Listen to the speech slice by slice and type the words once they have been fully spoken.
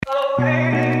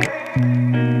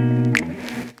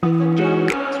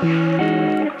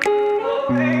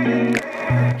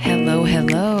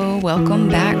Welcome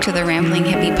back to the Rambling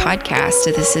Hippie Podcast.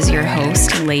 This is your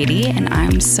host, Lady, and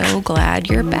I'm so glad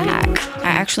you're back. I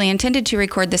actually intended to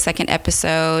record the second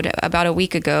episode about a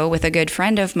week ago with a good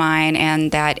friend of mine,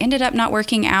 and that ended up not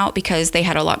working out because they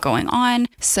had a lot going on.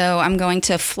 So I'm going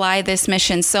to fly this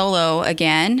mission solo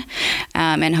again,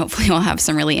 and hopefully we'll have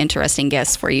some really interesting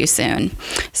guests for you soon.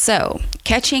 So,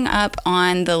 catching up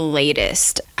on the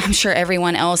latest. I'm sure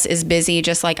everyone else is busy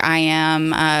just like I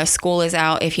am. School is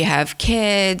out if you have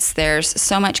kids. There's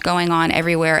so much going on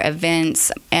everywhere,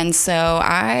 events. And so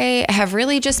I have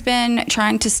really just been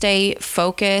trying to stay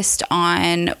focused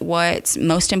on what's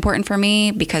most important for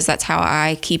me, because that's how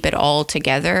I keep it all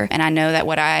together. And I know that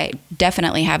what I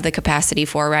definitely have the capacity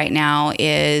for right now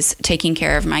is taking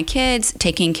care of my kids,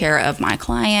 taking care of my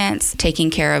clients,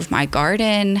 taking care of my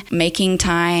garden, making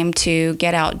time to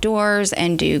get outdoors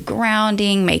and do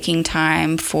grounding, making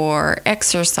time for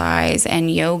exercise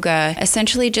and yoga,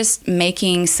 essentially just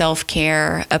making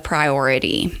self-care a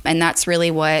priority. And that's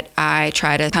really what I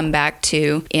try to come back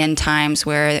to in times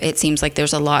where it seems like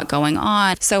there's a lot going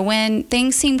on. So when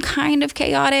things seem kind of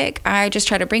chaotic, I just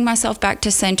try to bring myself back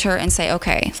to center and say,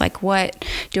 okay, like what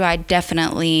do I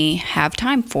definitely have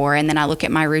time for? And then I look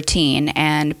at my routine,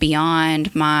 and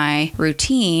beyond my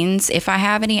routines, if I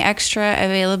have any extra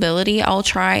availability, I'll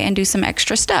try and do some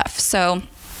extra stuff. So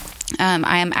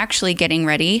I am actually getting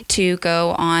ready to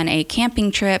go on a camping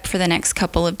trip for the next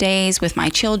couple of days with my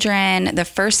children. The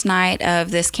first night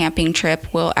of this camping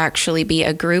trip will actually be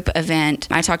a group event.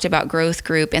 I talked about growth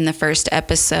group in the first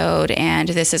episode, and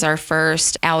this is our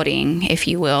first outing, if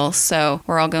you will. So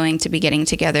we're all going to be getting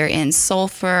together in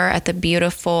Sulphur at the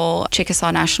beautiful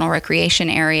Chickasaw National Recreation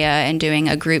Area and doing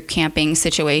a group camping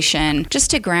situation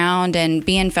just to ground and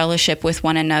be in fellowship with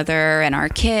one another and our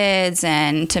kids,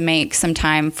 and to make some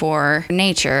time for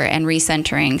nature and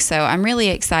recentering. So I'm really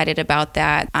excited about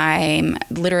that. I'm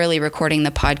literally recording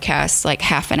the podcast like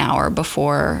half an hour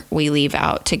before we leave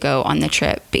out to go on the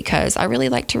trip, because I really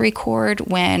like to record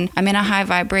when I'm in a high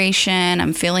vibration,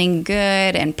 I'm feeling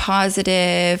good and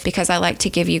positive, because I like to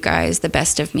give you guys the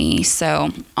best of me. So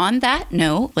on that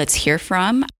note, let's hear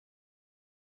from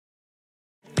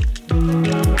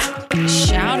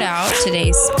shout out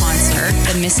today's sponsor,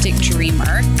 The Mystic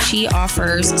Dreamer. She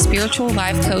offers spiritual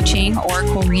life coaching,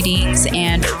 oracle readings,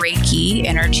 and Reiki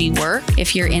energy work.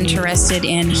 If you're interested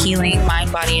in healing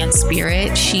mind, body, and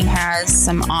spirit, she has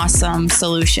some awesome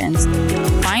solutions.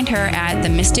 Find her at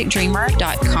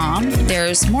themysticdreamer.com.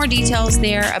 There's more details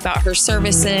there about her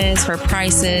services, her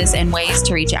prices, and ways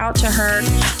to reach out to her.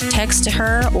 Text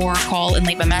her or call and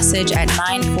leave a message at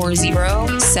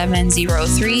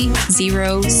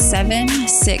 940-703-0767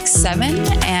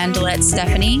 and let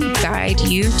Stephanie guide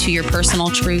you to your personal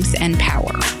truth and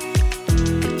power.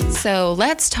 So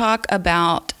let's talk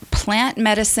about plant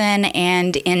medicine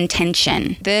and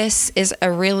intention. This is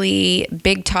a really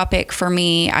big topic for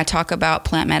me. I talk about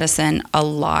plant medicine a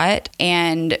lot.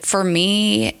 And for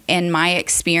me, in my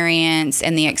experience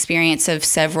and the experience of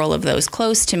several of those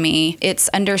close to me, it's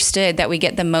understood that we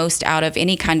get the most out of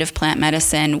any kind of plant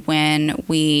medicine when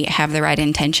we have the right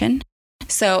intention.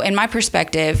 So in my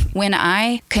perspective, when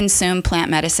I consume plant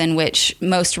medicine, which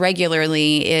most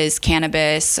regularly is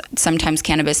cannabis, sometimes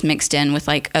cannabis mixed in with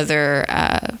like other,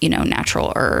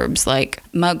 natural herbs like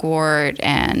mugwort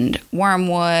and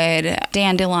wormwood,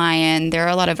 dandelion, there are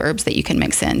a lot of herbs that you can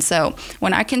mix in. So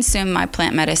when I consume my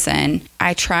plant medicine,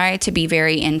 I try to be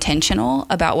very intentional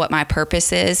about what my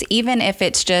purpose is, even if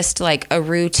it's just like a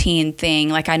routine thing,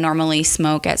 like I normally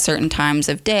smoke at certain times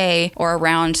of day or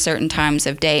around certain times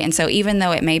of day. And so even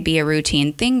though it may be a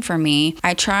routine thing for me,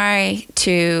 I try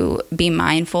to be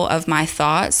mindful of my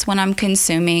thoughts when I'm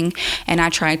consuming, and I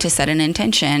try to set an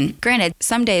intention. Granted,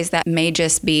 some days that may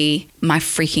just be my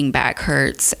freaking back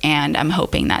hurts, and I'm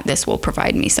hoping that this will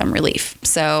provide me some relief.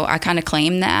 So I kind of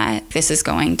claim that this is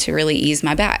going to really ease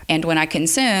my back. And when I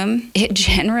consume, it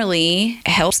generally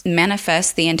helps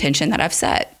manifest the intention that I've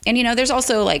set. And, there's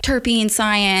also like terpene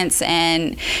science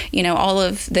and, all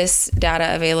of this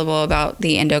data available about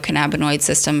the endocannabinoid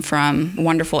system from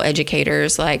wonderful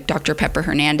educators like Dr. Pepper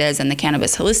Hernandez and the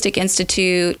Cannabis Holistic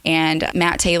Institute, and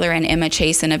Matt Taylor and Emma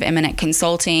Chasen of Eminent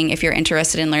Consulting. If you're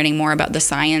interested in learning more about the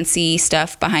science-y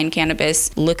stuff behind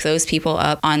cannabis, look those people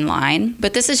up online.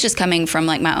 But this is just coming from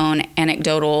like my own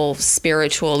anecdotal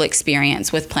spiritual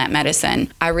experience with plant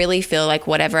medicine. I really feel like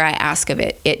whatever I ask of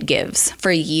it, it gives.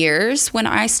 For years, when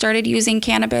I started using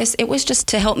cannabis, it was just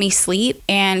to help me sleep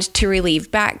and to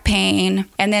relieve back pain.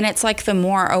 And then it's like the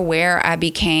more aware I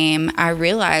became, I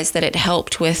realized that it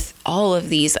helped with all of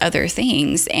these other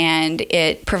things, and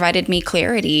it provided me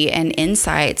clarity and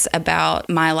insights about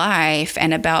my life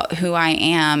and about who I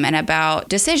am and about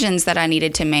decisions that I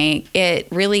needed to make. It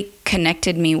really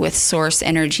connected me with source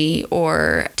energy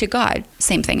or to God.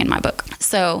 Same thing in my book.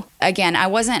 So again, I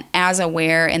wasn't as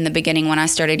aware in the beginning when I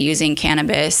started using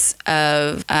cannabis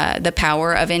of the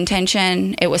power of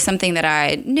intention. It was something that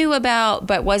I knew about,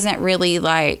 but wasn't really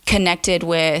like connected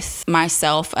with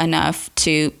myself enough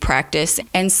to practice.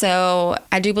 And so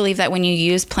I do believe that when you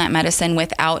use plant medicine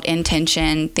without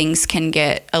intention, things can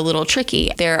get a little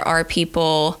tricky. There are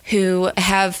people who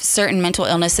have certain mental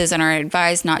illnesses and are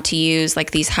advised not to use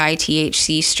like these high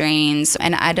THC strains.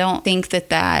 And I don't think that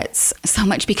that's so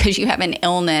much because you have an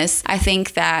illness. I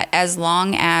think that as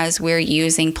long as we're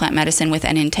using plant medicine with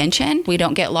an intention, we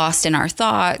don't get lost in our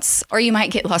thoughts, or you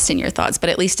might get lost in your thoughts, but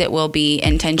at least it will be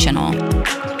intentional.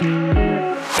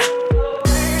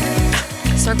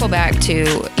 Circle back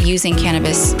to using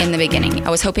cannabis in the beginning. I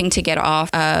was hoping to get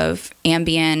off of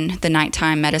Ambien, the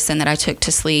nighttime medicine that I took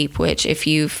to sleep, which if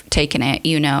you've taken it,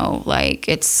 you know, like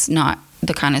it's not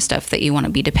the kind of stuff that you want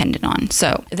to be dependent on.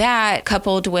 So that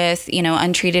coupled with,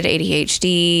 untreated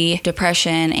ADHD,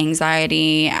 depression,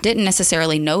 anxiety, I didn't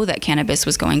necessarily know that cannabis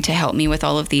was going to help me with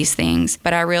all of these things,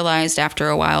 but I realized after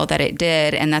a while that it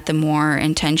did, and that the more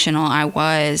intentional I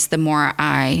was, the more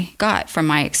I got from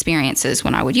my experiences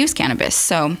when I would use cannabis.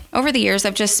 So over the years,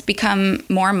 I've just become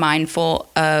more mindful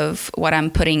of what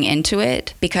I'm putting into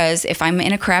it, because if I'm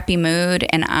in a crappy mood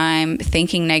and I'm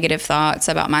thinking negative thoughts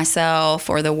about myself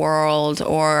or the world,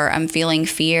 or I'm feeling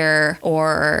fear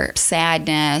or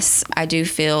sadness, I do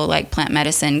feel like plant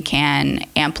medicine can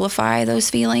amplify those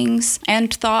feelings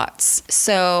and thoughts.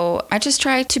 So I just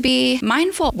try to be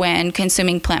mindful when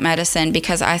consuming plant medicine,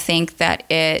 because I think that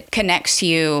it connects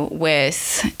you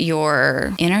with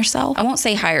your inner self. I won't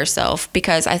say higher self,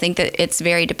 because I think that it's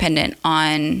very dependent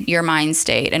on your mind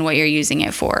state and what you're using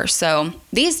it for. So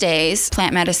these days,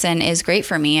 plant medicine is great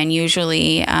for me and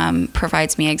usually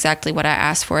provides me exactly what I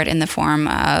asked for it in the form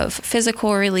of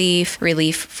physical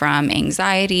relief from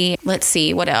anxiety. Let's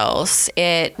see, what else?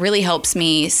 It really helps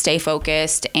me stay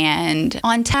focused and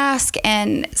on task,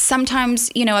 and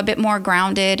sometimes, a bit more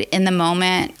grounded in the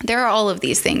moment. There are all of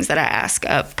these things that I ask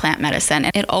of plant medicine,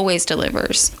 and it always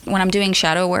delivers. When I'm doing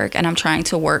shadow work and I'm trying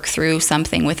to work through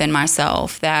something within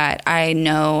myself that I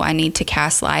know I need to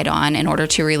cast light on in order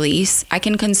to release, I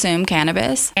can consume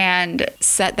cannabis and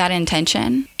set that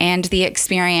intention, and the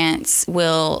experience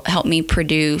will help me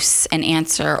produce an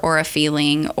answer or a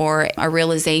feeling or a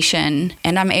realization,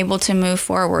 and I'm able to move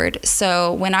forward.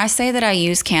 So when I say that I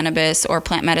use cannabis or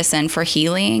plant medicine for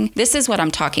healing, this is what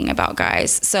I'm talking about,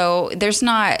 guys. So there's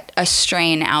not a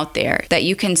strain out there that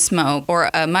you can smoke, or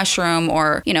a mushroom,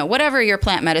 or, whatever your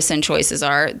plant medicine choices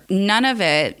are. None of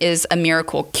it is a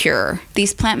miracle cure.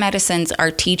 These plant medicines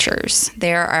are teachers.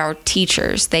 They're our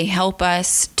teachers. They help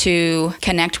us to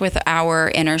connect with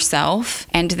our inner self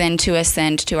and then to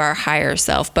ascend to our higher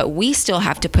self. But we still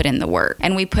have to put in the work.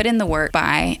 And we put in the work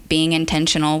by being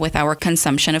intentional with our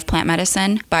consumption of plant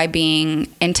medicine, by being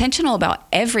intentional about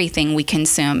everything we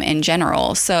consume in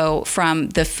general. So from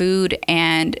the food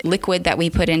and liquid that we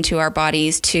put into our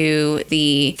bodies to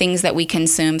the things that we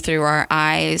consume through our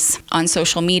eyes, on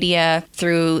social media,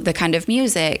 through the kind of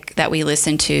music that we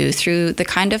listen to, through the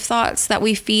kind of thoughts that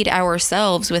we feed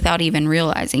ourselves without even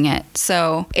realizing it.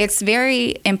 So it's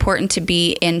very important to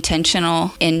be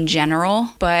intentional in general.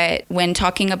 But when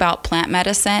talking about plant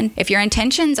medicine, if your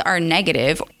intentions are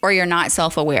negative or you're not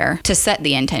self-aware to set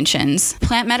the intentions,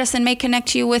 plant medicine may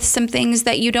connect you with some things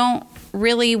that you don't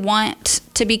really want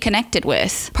to be connected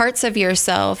with, parts of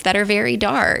yourself that are very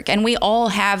dark. And we all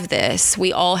have this.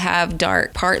 We all have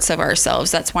dark parts of ourselves.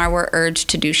 That's why we're urged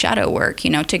to do shadow work,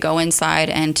 to go inside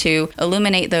and to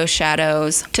illuminate those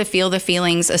shadows, to feel the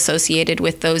feelings associated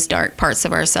with those dark parts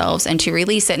of ourselves and to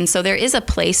release it. And so there is a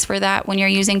place for that when you're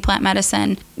using plant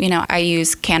medicine. I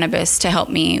use cannabis to help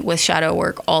me with shadow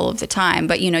work all of the time,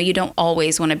 but you don't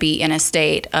always want to be in a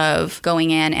state of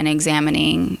going in and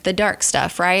examining the dark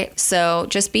stuff, right? So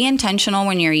just be intentional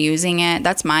when you're using it.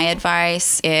 That's my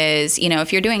advice is,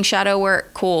 if you're doing shadow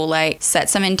work, cool, like set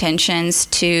some intentions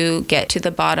to get to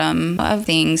the bottom of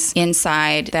things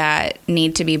inside that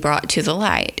need to be brought to the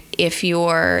light. If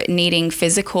you're needing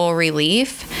physical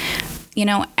relief,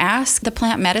 ask the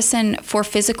plant medicine for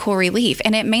physical relief.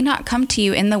 And it may not come to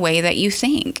you in the way that you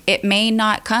think. It may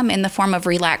not come in the form of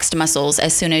relaxed muscles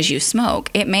as soon as you smoke.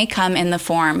 It may come in the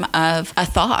form of a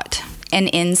thought. an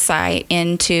insight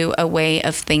into a way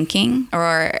of thinking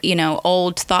or,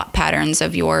 old thought patterns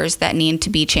of yours that need to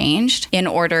be changed in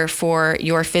order for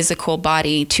your physical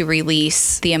body to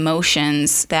release the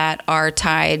emotions that are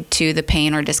tied to the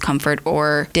pain or discomfort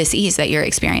or dis-ease that you're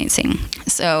experiencing.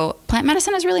 So plant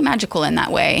medicine is really magical in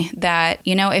that way that,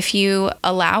 if you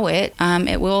allow it,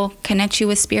 it will connect you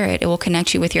with spirit. It will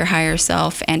connect you with your higher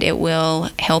self, and it will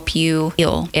help you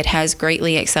heal. It has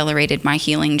greatly accelerated my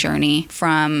healing journey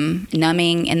from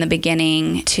numbing in the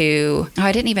beginning to,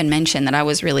 I didn't even mention that I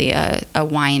was really a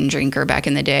wine drinker back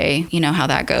in the day. You know how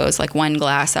that goes, like one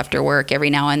glass after work every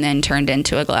now and then turned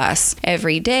into a glass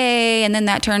every day. And then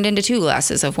that turned into 2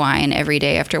 glasses of wine every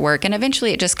day after work. And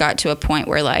eventually it just got to a point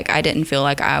where I didn't feel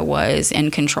like I was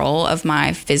in control of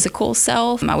my physical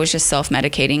self. I was just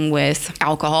self-medicating with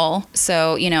alcohol.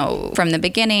 So, from the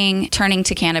beginning, turning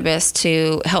to cannabis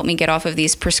to help me get off of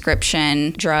these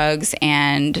prescription drugs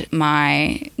and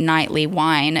my nightly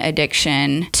wine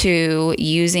addiction, to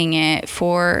using it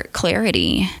for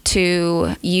clarity,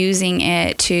 to using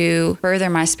it to further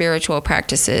my spiritual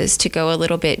practices, to go a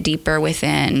little bit deeper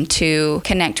within, to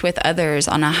connect with others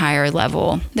on a higher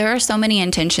level. There are so many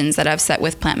intentions that I've set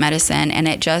with plant medicine, and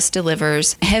it just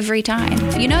delivers every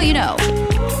time. You know.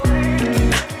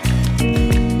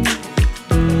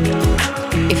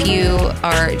 If you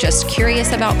are just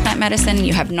curious about plant medicine,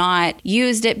 you have not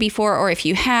used it before, or if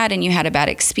you had and you had a bad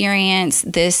experience,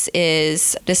 this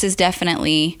is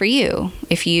definitely for you.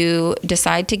 If you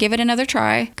decide to give it another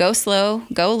try, go slow,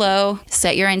 go low,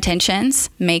 set your intentions,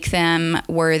 make them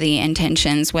worthy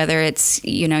intentions, whether it's,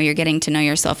 you're getting to know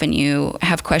yourself and you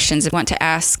have questions and want to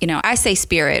ask, I say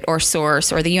spirit or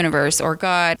source or the universe or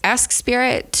God. Ask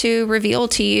spirit to reveal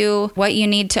to you what you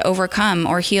need to overcome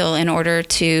or heal in order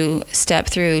to step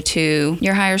through to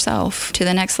your higher self, to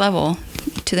the next level,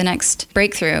 to the next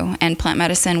breakthrough. And plant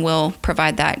medicine will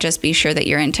provide that. Just be sure that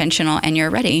you're intentional and you're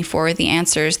ready for the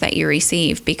answers that you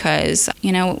receive, because,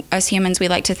 as humans, we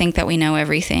like to think that we know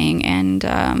everything, and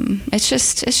it's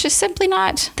just simply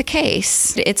not the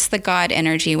case. It's the God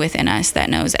energy within us that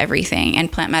knows everything,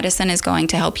 and plant medicine is going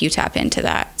to help you tap into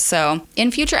that. So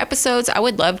in future episodes, I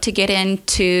would love to get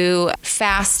into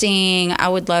fasting. I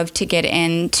would love to get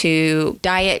into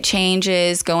diet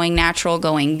changes, going natural,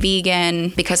 going vegan,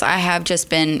 because I have just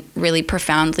been really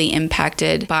profoundly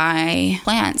impacted by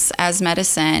plants as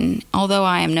medicine. Although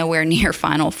I am nowhere near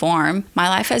final form, my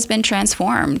life has been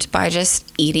transformed by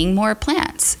just eating more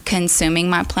plants, consuming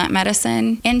my plant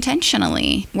medicine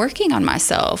intentionally, working on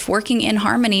myself, working in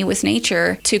harmony with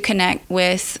nature to connect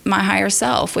with my higher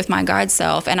self, with my God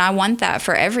self. And I want that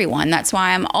for everyone. That's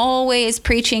why I'm always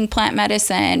preaching plant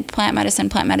medicine, plant medicine,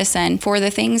 plant medicine for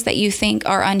the things that you think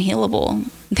are unhealable.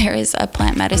 There is a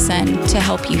plant medicine to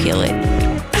help you heal it.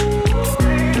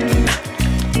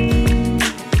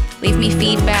 Leave me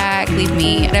feedback, leave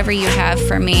me whatever you have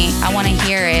for me. I want to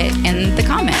hear it in the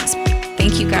comments.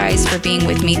 Thank you guys for being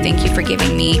with me. Thank you for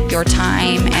giving me your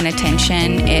time and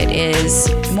attention. It is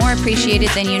more appreciated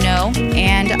than you know.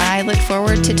 And I look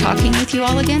forward to talking with you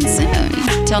all again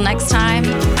soon. Till next time,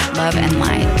 love and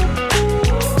light.